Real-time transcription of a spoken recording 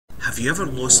Have you ever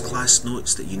lost class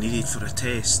notes that you needed for a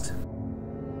test?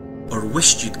 Or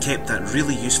wished you'd kept that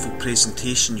really useful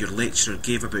presentation your lecturer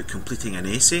gave about completing an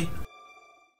essay?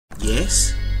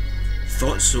 Yes?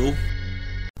 Thought so?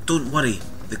 Don't worry,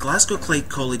 the Glasgow Clyde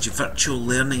College Virtual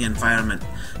Learning Environment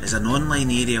is an online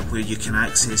area where you can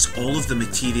access all of the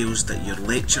materials that your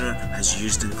lecturer has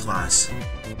used in class.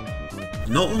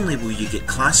 Not only will you get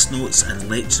class notes and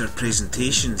lecture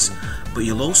presentations, but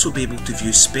you'll also be able to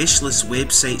view specialist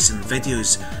websites and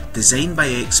videos designed by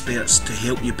experts to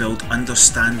help you build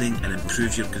understanding and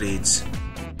improve your grades.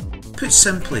 Put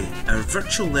simply, our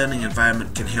virtual learning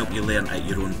environment can help you learn at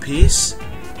your own pace,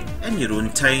 in your own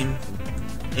time,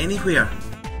 anywhere.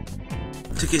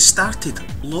 To get started,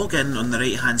 log in on the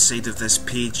right hand side of this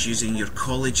page using your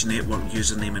college network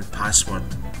username and password.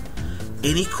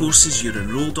 Any courses you're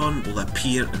enrolled on will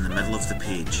appear in the middle of the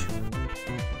page.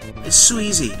 It's so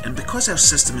easy, and because our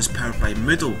system is powered by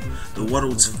Moodle, the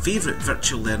world's favourite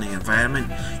virtual learning environment,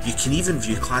 you can even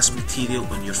view class material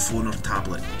on your phone or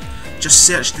tablet. Just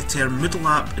search the term Moodle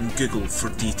app in Google for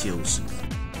details.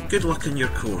 Good luck in your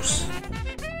course.